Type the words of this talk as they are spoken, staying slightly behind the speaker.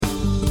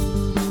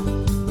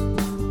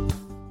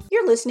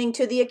You're listening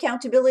to the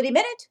Accountability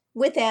Minute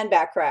with Ann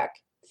Bachrach.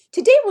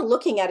 Today we're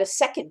looking at a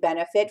second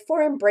benefit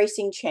for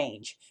embracing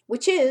change,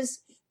 which is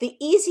the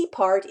easy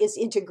part is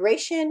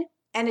integration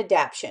and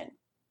adaptation.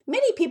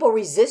 Many people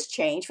resist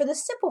change for the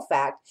simple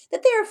fact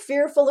that they are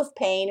fearful of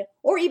pain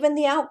or even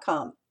the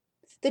outcome.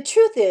 The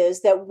truth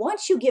is that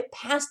once you get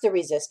past the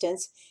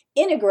resistance,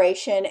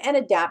 integration and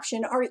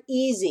adaptation are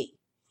easy.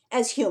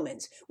 As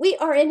humans, we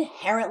are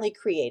inherently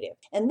creative,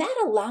 and that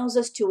allows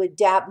us to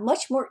adapt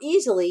much more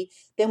easily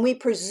than we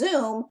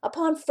presume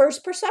upon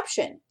first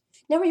perception.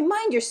 Now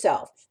remind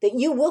yourself that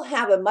you will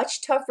have a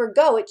much tougher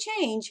go at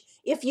change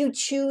if you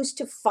choose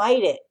to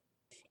fight it.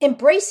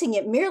 Embracing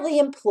it merely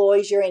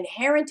employs your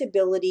inherent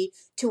ability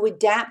to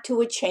adapt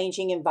to a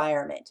changing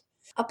environment.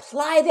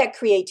 Apply that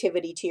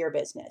creativity to your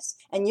business,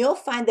 and you'll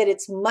find that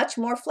it's much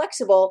more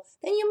flexible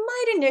than you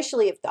might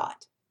initially have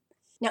thought.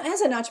 Now,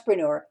 as an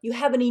entrepreneur, you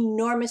have an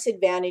enormous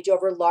advantage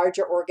over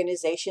larger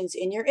organizations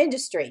in your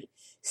industry,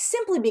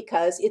 simply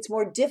because it's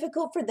more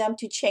difficult for them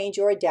to change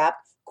or adapt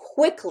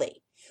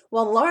quickly.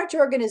 While large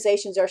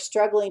organizations are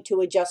struggling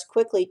to adjust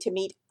quickly to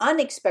meet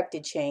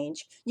unexpected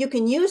change, you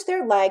can use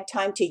their lag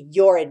time to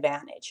your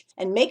advantage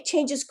and make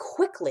changes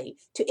quickly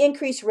to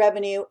increase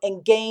revenue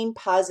and gain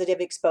positive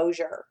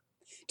exposure.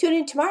 Tune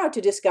in tomorrow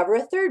to discover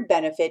a third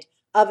benefit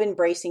of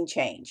embracing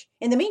change.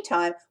 In the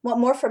meantime, want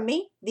more from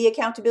me, the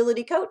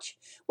Accountability Coach?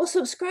 Well,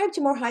 subscribe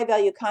to more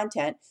high-value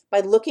content by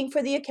looking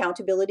for the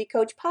Accountability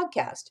Coach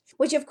podcast,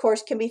 which of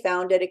course can be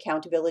found at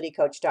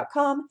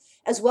accountabilitycoach.com,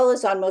 as well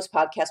as on most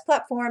podcast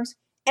platforms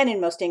and in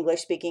most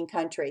English-speaking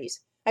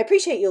countries. I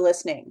appreciate you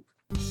listening.